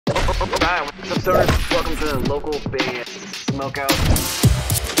Alright, what's up, stoners? Welcome to the local Bay Smokeout.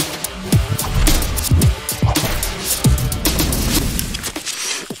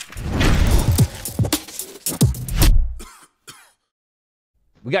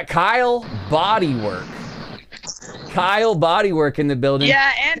 We got Kyle Bodywork. Kyle Bodywork in the building.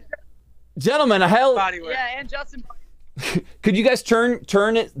 Yeah, and gentlemen, hell, Bodywork. Yeah, and Justin. Could you guys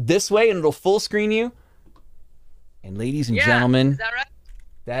turn it this way and it'll full screen you? And ladies and gentlemen, is that right?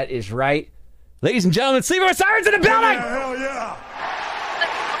 That is right. Ladies and gentlemen, Sleeper Sirens in the building! Yeah, hell yeah!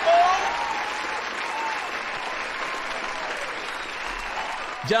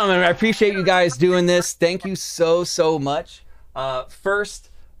 Gentlemen, I appreciate you guys doing this. Thank you so much. First,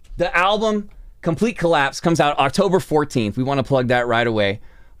 the album Complete Collapse comes out October 14th. We want to plug that right away.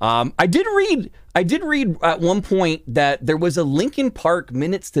 I did read at one point that there was a Linkin Park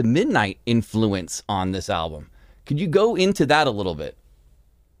Minutes to Midnight influence on this album. Could you go into that a little bit?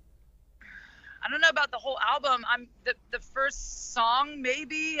 I don't know about the whole album. The first song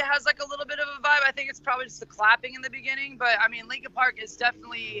maybe has like a little bit of a vibe. I think it's probably just the clapping in the beginning, but I mean Linkin Park is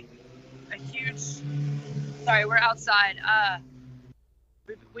definitely a huge. Sorry, we're outside.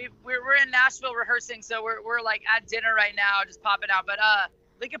 We're in Nashville rehearsing, so we're like at dinner right now, just popping out. But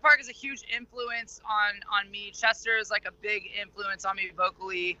Linkin Park is a huge influence on me. Chester is like a big influence on me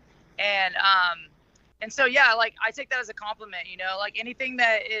vocally, and so yeah, like I take that as a compliment, you know, like anything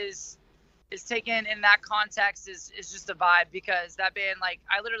that is taken in that context is just a vibe, because that band, like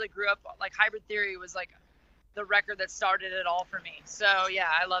I literally grew up, like Hybrid Theory was like the record that started it all for me. So yeah,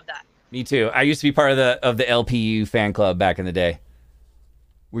 I love that. Me too. I used to be part of the LPU fan club back in the day.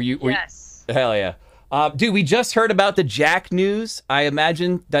 Were you? Yes. Hell yeah. Dude, we just heard about the Jack news. I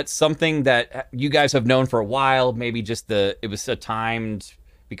imagine that's something that you guys have known for a while. Maybe just it was so timed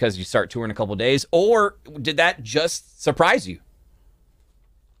because you start touring in a couple of days, or did that just surprise you?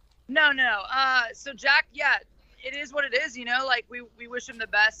 No. So Jack, yeah, it is what it is, you know, like we wish him the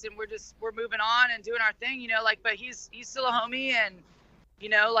best, and we're moving on and doing our thing, you know, like, but he's still a homie, and, you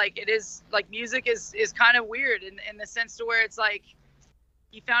know, like it is like music is kind of weird in the sense to where it's like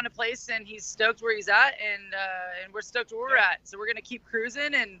he found a place and he's stoked where he's at, and we're stoked where we're at. So we're going to keep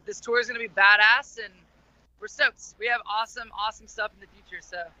cruising, and this tour is going to be badass, and we're stoked. We have awesome stuff in the future.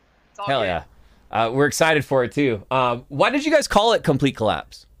 So it's all Hell good. Yeah. We're excited for it too. Why did you guys call it Complete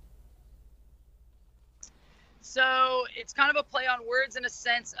Collapse? So it's kind of a play on words in a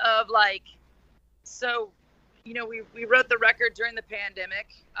sense of like, so, you know, we wrote the record during the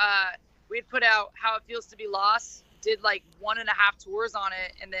pandemic. We had put out How It Feels to Be Lost, did like 1.5 tours on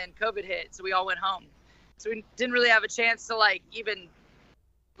it, and then COVID hit, so we all went home. So we didn't really have a chance to like even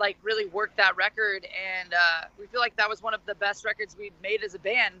like really work that record, and we feel like that was one of the best records we'd made as a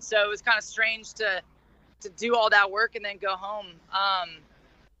band. So it was kind of strange to do all that work and then go home.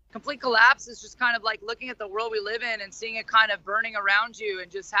 Complete Collapse is just kind of like looking at the world we live in and seeing it kind of burning around you, and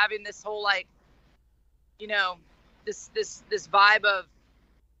just having this whole like, you know, this vibe of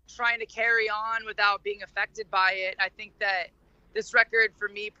trying to carry on without being affected by it. I think that this record for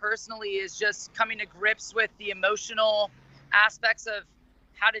me personally is just coming to grips with the emotional aspects of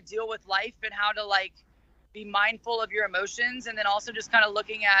how to deal with life and how to like be mindful of your emotions, and then also just kind of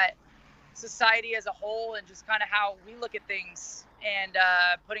looking at society as a whole and just kind of how we look at things, and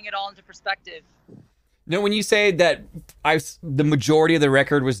putting it all into perspective. No, when you say that the majority of the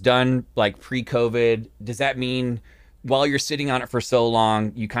record was done like pre-COVID, does that mean while you're sitting on it for so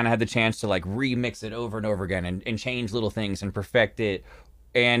long, you kind of had the chance to like remix it over and over again and change little things and perfect it?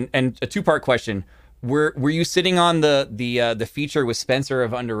 And a two-part question: were you sitting on the feature with Spencer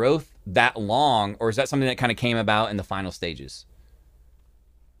of Under Oath that long, or is that something that kind of came about in the final stages?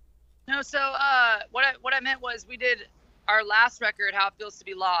 No, so what I meant was we did our last record, How It Feels to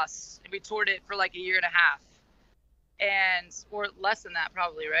Be Lost, and we toured it for like 1.5 years, or less than that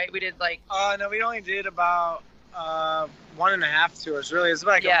probably, right? We did like no, we only did about 1.5 tours. Really, it's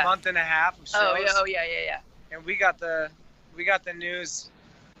like a month and a half of shows. Oh yeah. And we got the news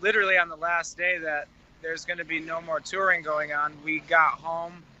literally on the last day that there's going to be no more touring going on. We got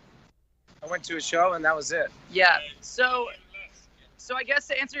home, I went to a show, and that was it. Yeah. So I guess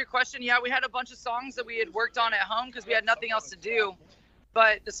to answer your question, yeah, we had a bunch of songs that we had worked on at home because we had nothing else to do.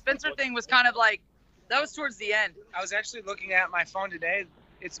 But the Spencer thing was kind of like, that was towards the end. I was actually looking at my phone today.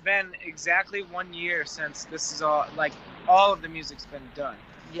 It's been exactly 1 year since this is all of the music's been done.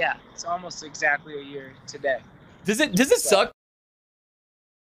 Yeah. It's almost exactly a year today. Does it suck?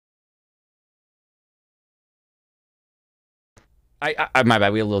 My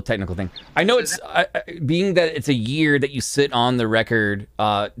bad. We had a little technical thing. I know it's being that it's a year that you sit on the record.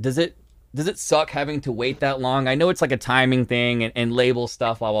 Does it does it suck having to wait that long? I know it's like a timing thing and label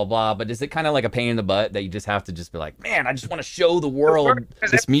stuff, blah blah blah. But is it kind of like a pain in the butt that you just have to just be like, man, I just want to show the world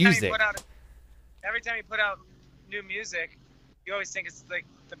this music? Every time you put out new music, you always think it's like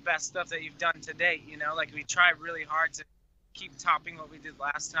the best stuff that you've done to date. You know, like we try really hard to keep topping what we did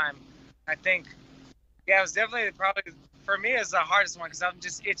last time. I think, yeah, it was definitely probably for me it's the hardest one because I'm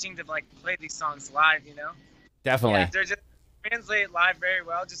just itching to like play these songs live. You know. Definitely. Yeah, they're just translate live very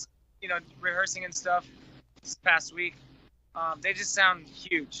well. Just rehearsing and stuff this past week. They just sound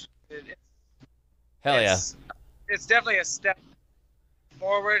huge. Hell yeah. It's definitely a step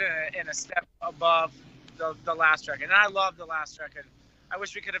forward and a step above the last record. And I love the last record. I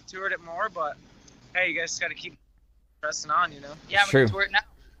wish we could have toured it more, but hey, you guys got to keep pressing on, you know? Yeah, we can tour it now.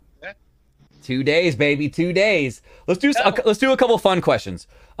 Yeah. 2 days, baby, 2 days. Let's do a couple fun questions.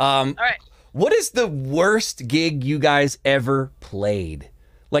 All right. What is the worst gig you guys ever played?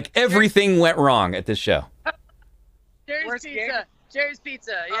 Like everything went wrong at this show. Jerry's Pizza. Jerry's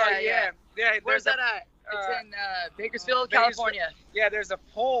Pizza. Yeah, Oh, yeah. Where's that at? It's in Bakersfield, California. Yeah, there's a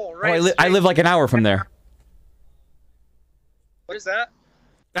pole right. I live like an hour from there. What's that?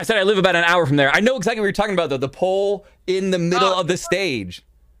 I said I live about an hour from there. I know exactly what you're talking about, though. The pole in the middle of the stage.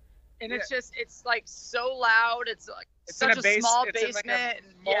 And it's like so loud. It's like such in a small it's basement.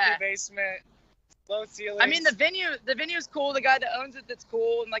 In like a multi-basement, low ceilings. I mean, the venue is cool. The guy that owns it, that's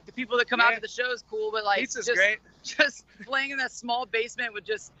cool, and like the people that come out to the show is cool. But like, pizza's great. Just playing in that small basement with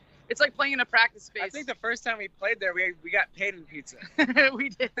it's like playing in a practice space. I think the first time we played there, we got paid in pizza. We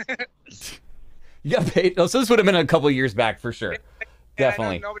did. You got paid. Oh, so this would have been a couple years back for sure.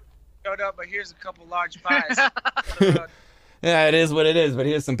 Definitely. I know nobody showed up, but here's a couple large pies. Yeah, it is what it is. But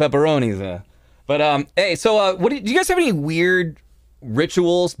here's some pepperonis. But hey, so do you guys have any weird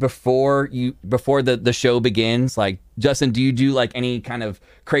rituals before the show begins? Like, Justin, do you do like any kind of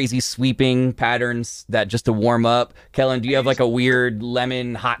crazy sweeping patterns that just to warm up? Kellen, do you have like a weird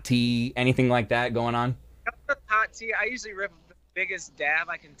lemon hot tea, anything like that going on? Hot tea. I usually rip the biggest dab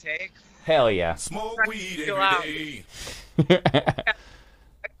I can take. Hell yeah. Smoke weed every day. I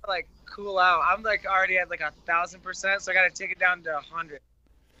like cool out. I'm like already at like 1,000%, so I got to take it down to 100.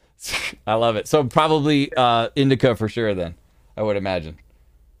 I love it. So probably indica for sure then, I would imagine.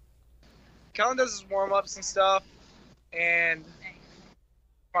 Kellen does his warm-ups and stuff, and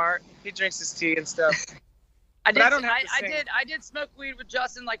Smart, he drinks his tea and stuff. I did smoke weed with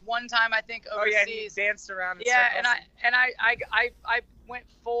Justin like one time, I think, overseas. Oh yeah, he danced around. And I went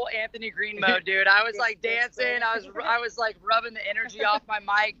full Anthony Green mode, dude. I was like dancing. I was like rubbing the energy off my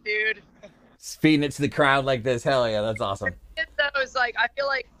mic, dude. Feeding it to the crowd like this. Hell yeah, that's awesome. It's like I feel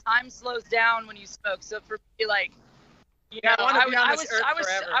like time slows down when you smoke. So for me, like,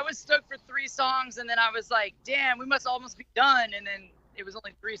 I was stoked for 3 songs, and then I was like, damn, we must almost be done, and then it was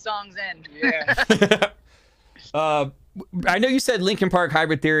only 3 songs in. Yeah. I know you said Linkin Park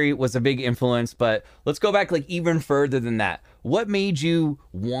Hybrid Theory was a big influence, but let's go back like even further than that. What made you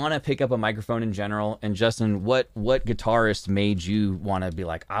want to pick up a microphone in general? And Justin, what guitarist made you want to be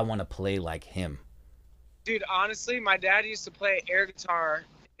like, I want to play like him? Dude, honestly, my dad used to play air guitar in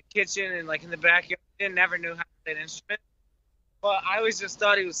the kitchen and like in the backyard. He never knew how to play an instrument. But I always just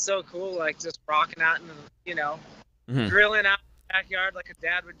thought he was so cool, like just rocking out and, grilling out in the backyard like a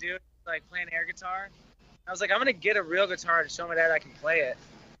dad would do, like playing air guitar. I was like, I'm going to get a real guitar to show my dad I can play it.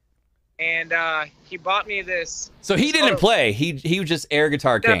 And he bought me this. So he didn't play. He was just air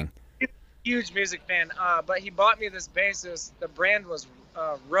guitar king. He's a huge music fan. But he bought me this bass. The brand was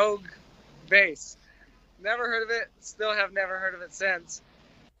Rogue Bass. Never heard of it. Still have never heard of it since.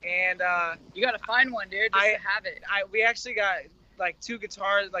 And you got to find one, dude, just to have it. We actually got like 2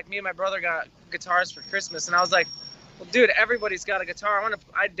 guitars. Like me and my brother got guitars for Christmas. And I was like, well, dude, everybody's got a guitar.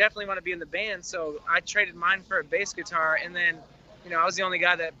 I definitely want to be in the band. So I traded mine for a bass guitar. And then, I was the only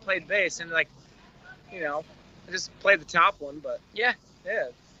guy that played bass. And like, I just played the top one. But yeah,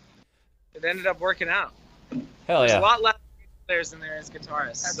 it ended up working out. Hell yeah. There's a lot less players than there is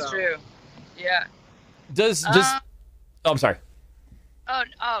guitarists. That's true. Yeah. I'm sorry.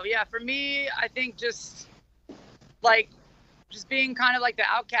 Oh yeah. For me, I think just being kind of like the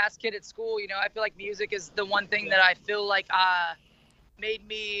outcast kid at school, I feel like music is the one thing that I feel like made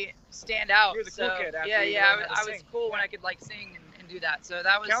me stand out. You were the cool kid after I was cool when I could like sing and do that. So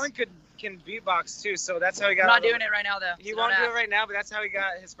that was. Kellen can beatbox too, so that's how he got. I'm not doing it right now though. He won't do it right now, but that's how he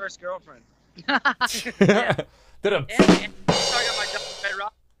got his first girlfriend. Yeah. And talking about my dog,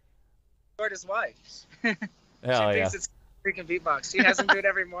 Rock. Or his wife. Hell she thinks it's freaking beatbox. She has him do it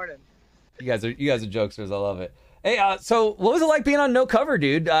every morning. You guys are jokesters. I love it. Hey, so what was it like being on No Cover,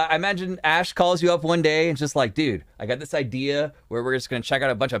 dude? I imagine Ash calls you up one day and just like, dude, I got this idea where we're just gonna check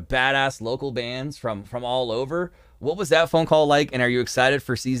out a bunch of badass local bands from all over. What was that phone call like, and are you excited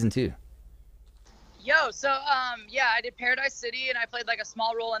for season 2? Yo, so yeah, I did Paradise City, and I played like a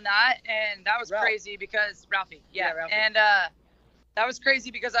small role in that, and that was crazy because Ralphie, Ralphie. and that was crazy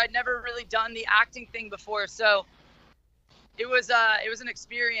because I'd never really done the acting thing before, so it was an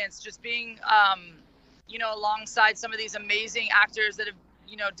experience just being you know, alongside some of these amazing actors that have,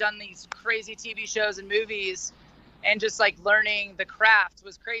 you know, done these crazy TV shows and movies, and just like learning the craft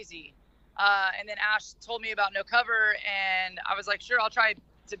was crazy. And then Ash told me about No Cover, and I was like, sure, I'll try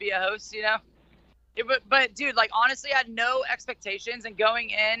to be a host, you know. But dude, like honestly, I had no expectations, and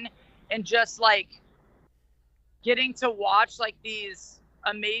going in and just like getting to watch like these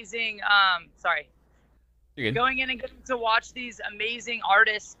amazing going in and getting to watch these amazing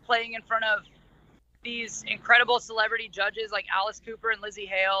artists playing in front of these incredible celebrity judges like Alice Cooper and Lizzie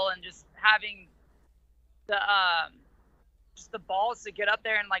Hale, and just having the balls to get up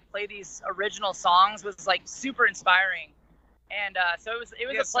there and like play these original songs was like super inspiring. And so it was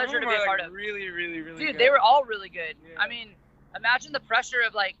a pleasure to be a part of. Really Dude, good. they were all really good. Yeah. I mean, imagine the pressure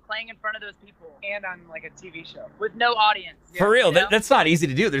of like playing in front of those people And on like a TV show. with no audience. For real, you know? that's not easy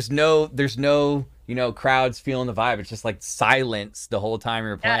to do. There's no, you know, crowds feeling the vibe. It's just like silence the whole time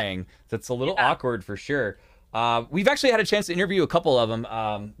you're playing. So it's a little awkward for sure. We've actually had a chance to interview a couple of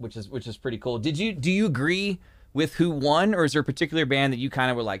them, which is pretty cool. Do you agree with who won, or is there a particular band that you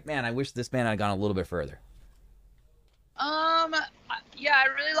kind of were like, man, I wish this band had gone a little bit further? Yeah, I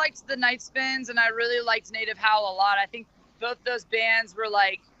really liked the Night Spins, and I really liked Native Howl a lot. I think both those bands were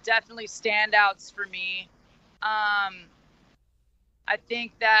like definitely standouts for me. I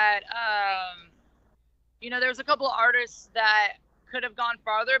think that you know, there's a couple of artists that could have gone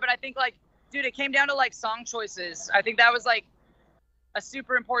farther, but I think like, dude, it came down to like song choices. I think that was like a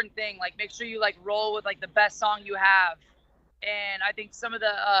super important thing. Like, make sure you like roll with like the best song you have. And I think some of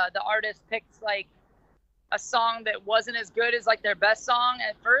the artists picked like a song that wasn't as good as like their best song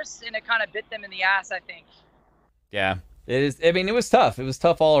at first, and it kind of bit them in the ass, I think. Yeah, it is. I mean, it was tough. It was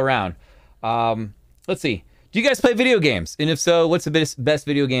tough all around. Let's see. Do you guys play video games? And if so, what's the best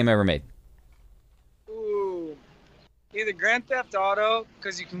video game ever made? Ooh, either Grand Theft Auto,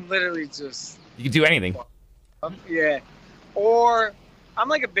 because you can literally just You can do anything. yeah, or I'm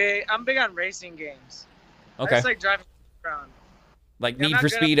big on racing games. Okay. I just like driving around. Like Yeah, I'm Need not for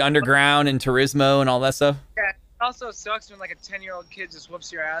good Speed at- Underground and Turismo and all that stuff? Yeah, it also sucks when like a 10-year-old kid just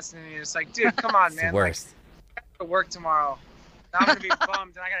whoops your ass, and you're just like, dude, come on, It's man. the worst. Like, I have to work tomorrow. Now I'm gonna be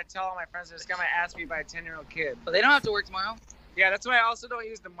bummed, and I gotta tell all my friends that just got my ass beat by a 10-year-old kid. But they don't have to work tomorrow. Yeah, that's why I also don't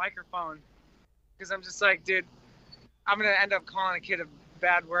use the microphone, because I'm just like, dude, I'm gonna end up calling a kid a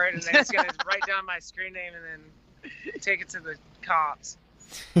bad word, and then it's gonna write down my screen name and then take it to the cops.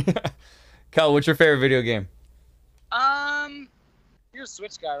 Kel, what's your favorite video game? You're a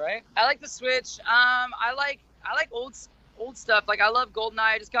Switch guy, right? I like the Switch. I like old stuff. Like, I love GoldenEye.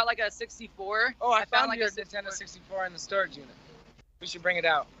 I just got like a 64. Oh, I found like your a 64. Nintendo 64 in the storage unit. We should bring it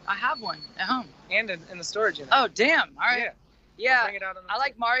out. I have one at home. And in the storage unit. Oh, damn. All right. Yeah. Yeah. Bring it out on the I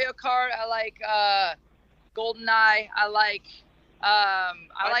like Mario Kart. I like GoldenEye. I like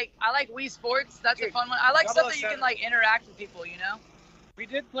Wii Sports. That's a Dude, fun one. I like stuff that you 007. can like interact with people, you know? We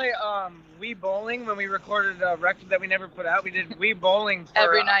did play Wii Bowling when we recorded a record that we never put out. We did Wii Bowling for,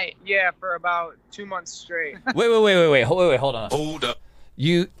 Every night. Yeah, for about 2 months straight. Wait, hold on. Hold up.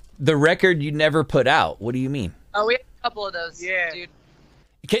 The record you never put out. What do you mean? Oh, we have a couple of those. Yeah. Dude.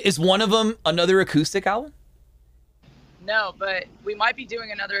 Okay, is one of them another acoustic album? No, but we might be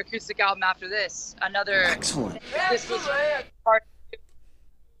doing another acoustic album after this. Another. Excellent. This was part.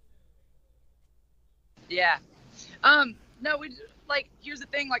 Yeah. No, we like. Here's the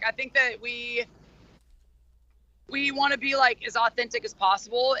thing. Like, I think that we want to be like as authentic as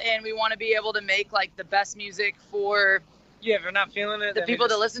possible, and we want to be able to make like the best music for Yeah, if you're not feeling it, the then people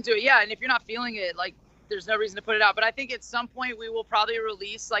that just- listen to it. Yeah, and if you're not feeling it, like, there's no reason to put it out. But I think at some point we will probably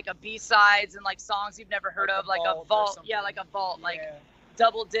release like a B-sides and like songs you've never heard of, like a or vault. something. Yeah, like a vault, like Yeah.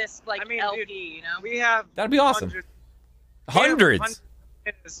 double disc, like I mean, LP. dude, You know. We have That'd be awesome. hundreds.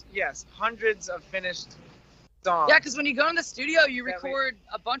 Hundreds. Yes, hundreds of finished songs. Yeah, because when you go in the studio, you Yeah, we- record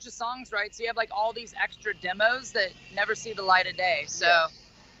a bunch of songs, right? So you have like all these extra demos that never see the light of day. So Yeah.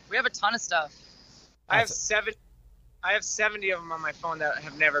 we have a ton of stuff. I have 70 of them on my phone that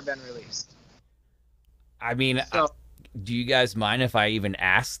have never been released. I mean, So do you guys mind if I even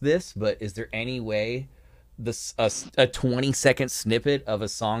ask this? But is there any way a 20-second snippet of a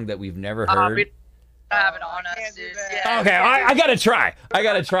song that we've never heard? We don't have it on I us, can't do dude. that. Yeah. Okay, I gotta try. I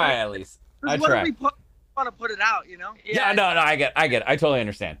gotta try at least. I what try. do we put? want to put it out, you know? Yeah, no, I get it. I totally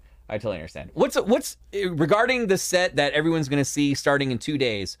understand. What's regarding the set that everyone's gonna see starting in 2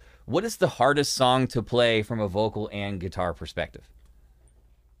 days? What is the hardest song to play from a vocal and guitar perspective?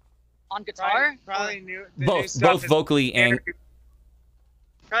 On guitar? Probably new. The new Both stuff is vocally and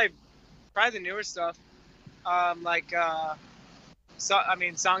probably the newer stuff.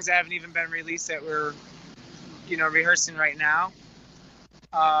 Songs that haven't even been released that we're, rehearsing right now.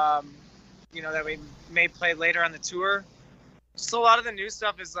 That we may play later on the tour. Just a lot of the new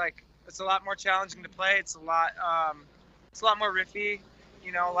stuff is like, it's a lot more challenging to play. It's a lot more riffy,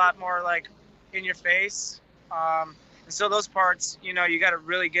 a lot more like in your face. And so those parts, you got to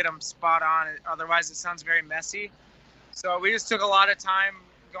really get them spot on. Otherwise it sounds very messy. So we just took a lot of time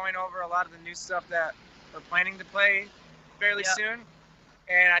going over a lot of the new stuff that we're planning to play fairly soon.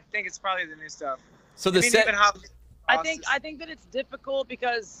 And I think it's probably the new stuff. So the set. I think that it's difficult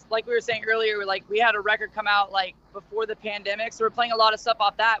because, like we were saying earlier, we had a record come out like before the pandemic, so we're playing a lot of stuff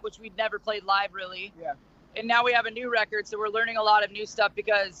off that, which we'd never played live really. Yeah. And now we have a new record, so we're learning a lot of new stuff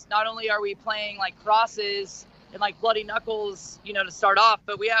because not only are we playing like Crosses and like Bloody Knuckles, to start off,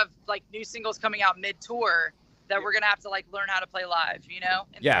 but we have like new singles coming out mid-tour that we're gonna have to like learn how to play live,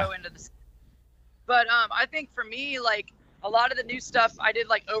 and throw into the. But I think for me, like a lot of the new stuff, I did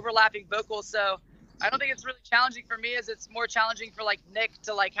like overlapping vocals, so I don't think it's really challenging for me, as it's more challenging for like Nick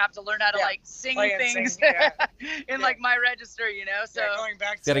to like have to learn how to like sing things in like my register, So going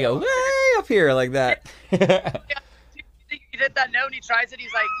back to gotta go way up here like that. You think you hit that note and he tries it,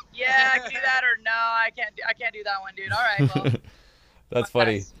 he's like, yeah, I can do that, or no, I can't do that one, dude. All right, well. That's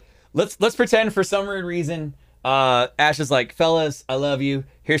funny. Let's pretend for some weird reason, Ash is like, fellas, I love you.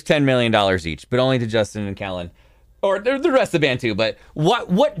 Here's $10 million each, but only to Justin and Callan. Or the rest of the band too, but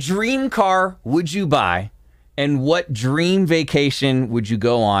what dream car would you buy, and what dream vacation would you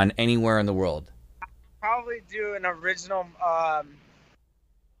go on anywhere in the world? Probably do an original,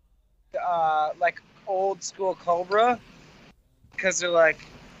 like old school Cobra, because they're like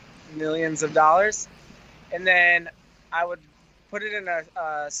millions of dollars, and then I would put it in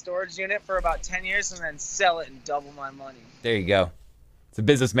a storage unit for about 10 years and then sell it and double my money. There you go. It's a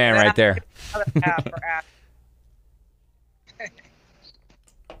businessman right there.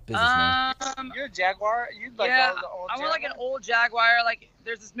 You're a Jaguar. You'd like all the old. I want like an old Jaguar. Like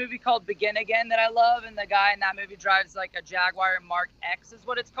there's this movie called Begin Again that I love, and the guy in that movie drives like a Jaguar Mark X is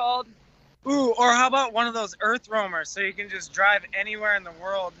what it's called. Ooh, or how about one of those Earth Roamers, so you can just drive anywhere in the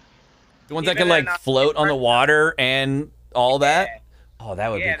world. The ones that can like float on the water and all that. Oh,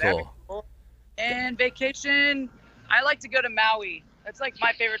 that would be cool. And vacation, I like to go to Maui. That's like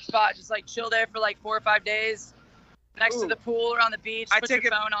my favorite spot. Just like chill there for like 4 or 5 days. Next to the pool or on the beach, put your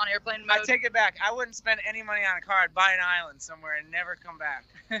phone on airplane mode. I take it back. I wouldn't spend any money on a car. I'd buy an island somewhere and never come back.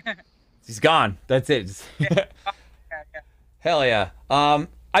 He's gone. That's it. Hell yeah.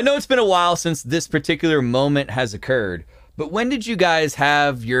 I know it's been a while since this particular moment has occurred, but when did you guys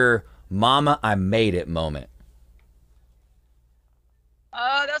have your "Mama, I made it" moment?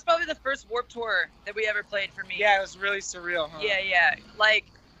 That was probably the first Warped Tour that we ever played for me. Yeah, it was really surreal, huh? Yeah. Like,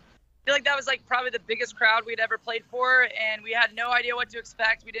 I feel like that was like probably the biggest crowd we'd ever played for, and we had no idea what to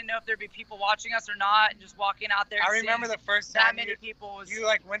expect. We didn't know if there'd be people watching us or not, and just walking out there. I remember the first time that many people was. You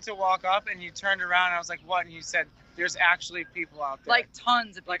like went to walk up and you turned around. And I was like, "What?" And you said, "There's actually people out there." Like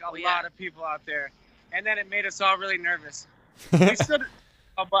tons of people. Like a lot of people out there, and then it made us all really nervous. We stood,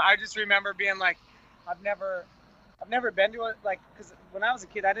 but I just remember being like, I've never been to it, like, because when I was a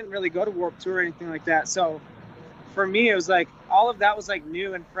kid, I didn't really go to Warped Tour or anything like that, so. For me, it was like all of that was like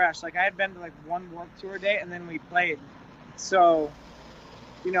new and fresh. Like I had been to like one Warped Tour day and then we played. So,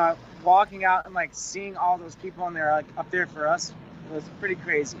 walking out and like seeing all those people in there, like up there for us, was pretty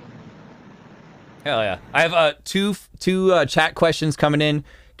crazy. Hell yeah! I have two chat questions coming in.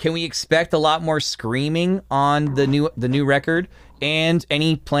 Can we expect a lot more screaming on the new record? And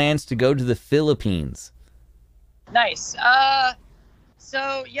any plans to go to the Philippines? Nice.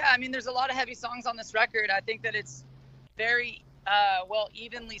 So, yeah, I mean, there's a lot of heavy songs on this record. I think that it's very,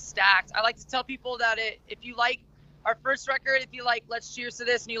 evenly stacked. I like to tell people that if you like our first record, if you like Let's Cheers to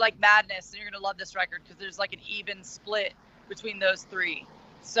This, and you like Madness, then you're going to love this record because there's like an even split between those three.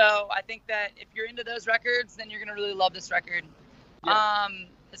 So I think that if you're into those records, then you're going to really love this record. Yeah.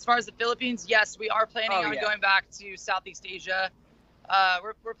 As far as the Philippines, yes, we are planning on going back to Southeast Asia.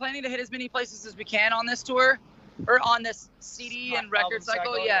 We're planning to hit as many places as we can on this tour. Or on this CD and record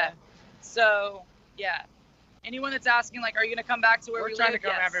cycle, yeah. So, yeah. Anyone that's asking, like, are you going to come back to where we live? We're trying to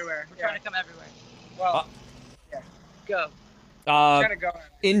come everywhere. We're trying to come everywhere. Well, Go. Trying to go.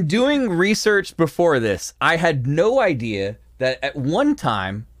 In doing research before this, I had no idea that at one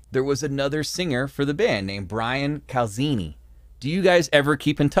time there was another singer for the band named Brian Calzini. Do you guys ever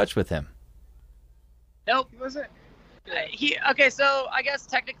keep in touch with him? Nope. He wasn't. Okay, so I guess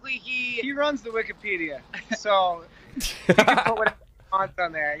technically He runs the Wikipedia, so you can put whatever you want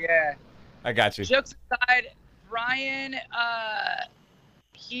on there. Yeah. I got you. Jokes aside, Brian,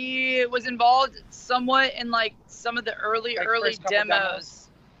 he was involved somewhat in like some of the early first couple demos.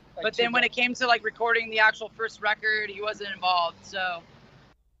 Like But then when it came to like recording the actual first record, he wasn't involved. So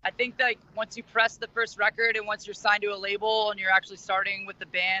I think that once you press the first record and once you're signed to a label and you're actually starting with the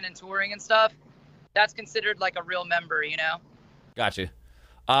band and touring and stuff, that's considered like a real member, you know? Gotcha.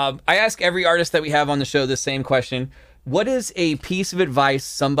 I ask every artist that we have on the show the same question. What is a piece of advice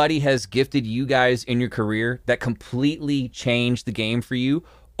somebody has gifted you guys in your career that completely changed the game for you?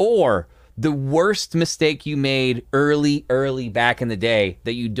 Or the worst mistake you made early back in the day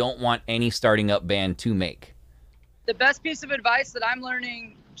that you don't want any starting up band to make? The best piece of advice that I'm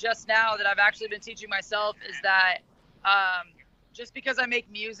learning just now that I've actually been teaching myself is that just because I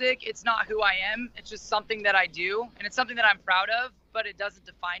make music, it's not who I am. It's just something that I do, and it's something that I'm proud of, but it doesn't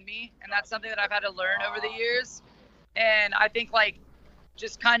define me. And that's something that I've had to learn over the years. And I think like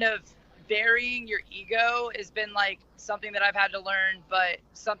just kind of burying your ego has been like something that I've had to learn, but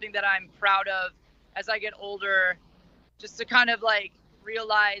something that I'm proud of as I get older, just to kind of like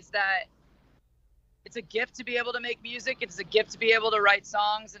realize that it's a gift to be able to make music. It's a gift to be able to write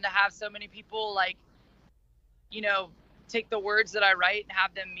songs and to have so many people like, you know, take the words that I write and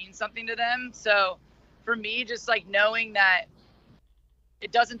have them mean something to them. So for me, just like knowing that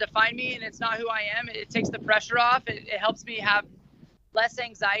it doesn't define me and it's not who I am, it takes the pressure off. It helps me have less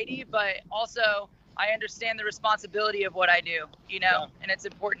anxiety, but also I understand the responsibility of what I do, you know, and it's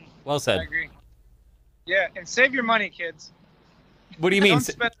important. Well said. I agree. Yeah, and save your money, kids. What do you mean? Don't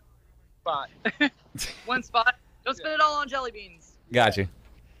spend spot. One spot. Don't spend it all on jelly beans. Gotcha.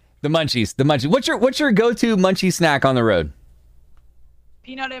 The munchies. What's your go-to munchie snack on the road?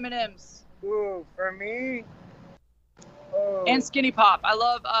 Peanut M&Ms. Ooh, for me. And Skinny Pop. I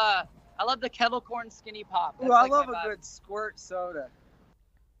love the kettle corn Skinny Pop. Ooh, I love a good squirt soda.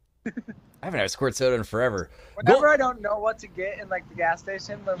 I haven't had a squirt soda in forever. Whenever I don't know what to get in like the gas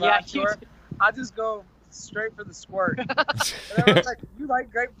station when I'm on tour, I just go straight for the squirt. And everyone's like, "You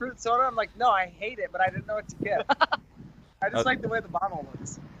like grapefruit soda?" I'm like, "No, I hate it, but I didn't know what to get." I just like the way the bottle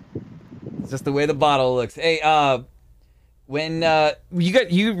looks. It's just the way the bottle looks. Hey, when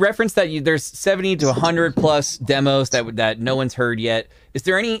you referenced that there's 70 to 100 plus demos that no one's heard yet. Is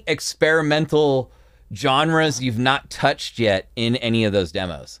there any experimental genres you've not touched yet in any of those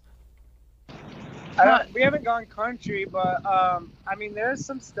demos? We haven't gone country, but I mean, there's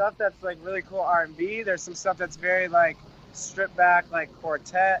some stuff that's like really cool R&B. There's some stuff that's very like stripped back, like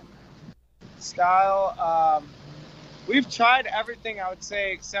quartet style. We've tried everything, I would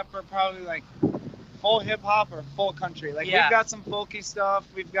say, except for probably like full hip hop or full country. Like we've got some folky stuff.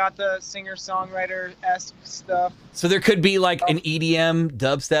 We've got the singer-songwriter-esque stuff. So there could be like an EDM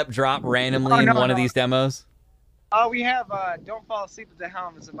dubstep drop randomly in one of these demos? We have Don't Fall Asleep at the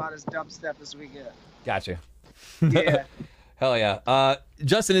Helm is about as dubstep as we get. Gotcha. Yeah. Hell yeah.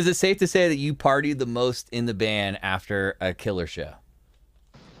 Justin, is it safe to say that you partied the most in the band after a killer show?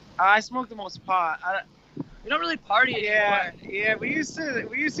 I smoked the most pot. We don't really party anymore. Yeah. We used to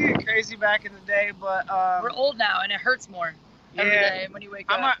get crazy back in the day, but we're old now, and it hurts more every day when you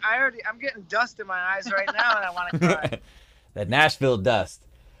wake up. I'm getting dust in my eyes right now, and I want to cry. That Nashville dust.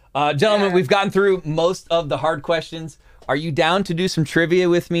 Gentlemen, we've gotten through most of the hard questions. Are you down to do some trivia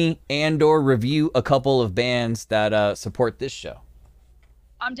with me and/or review a couple of bands that support this show?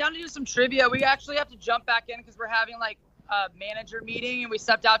 I'm down to do some trivia. We actually have to jump back in because we're having like a manager meeting and we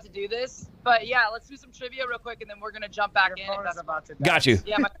stepped out to do this. But yeah, let's do some trivia real quick and then we're gonna jump back in. Phone is about to die. Got you.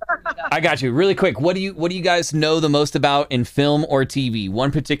 Yeah, my phone's gonna die. I got you. Really quick, what do you guys know the most about in film or TV?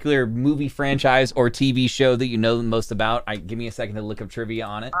 One particular movie franchise or TV show that you know the most about? Give me a second to look up trivia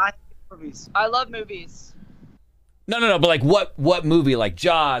on it. I love movies. No, but like what movie? Like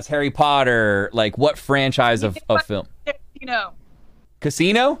Jaws, Harry Potter, like what franchise of film? Tarantino.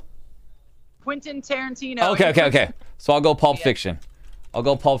 Casino? Quentin Tarantino. Okay. So I'll go Pulp Fiction.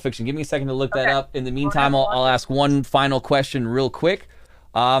 Give me a second to look that up. In the meantime, I'll ask one final question real quick.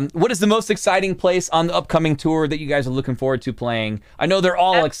 What is the most exciting place on the upcoming tour that you guys are looking forward to playing? I know they're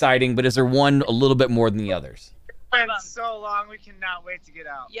all exciting, but is there one a little bit more than the others? It's been so long, we cannot wait to get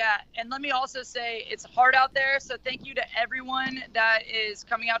out. Yeah, and let me also say it's hard out there, so thank you to everyone that is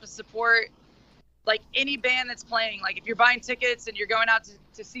coming out to support like any band that's playing. Like if you're buying tickets and you're going out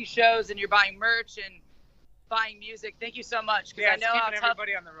to see shows and you're buying merch and buying music, thank you so much. Yeah, I know how tough,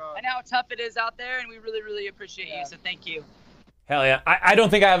 everybody on the road. I know how tough it is out there, and we really, really appreciate you, so thank you. Hell yeah. I don't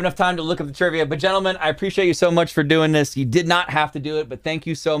think I have enough time to look up the trivia, but gentlemen, I appreciate you so much for doing this. You did not have to do it, but thank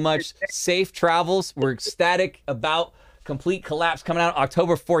you so much. Safe travels. We're ecstatic about Complete Collapse coming out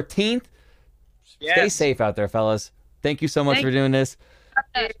October 14th. Yes. Stay safe out there, fellas. Thank you so much for doing this.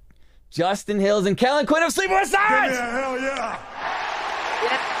 Justin Hills and Kellen Quinn of Sleeping with Sirens! Hell yeah.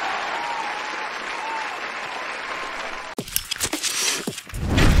 Yeah.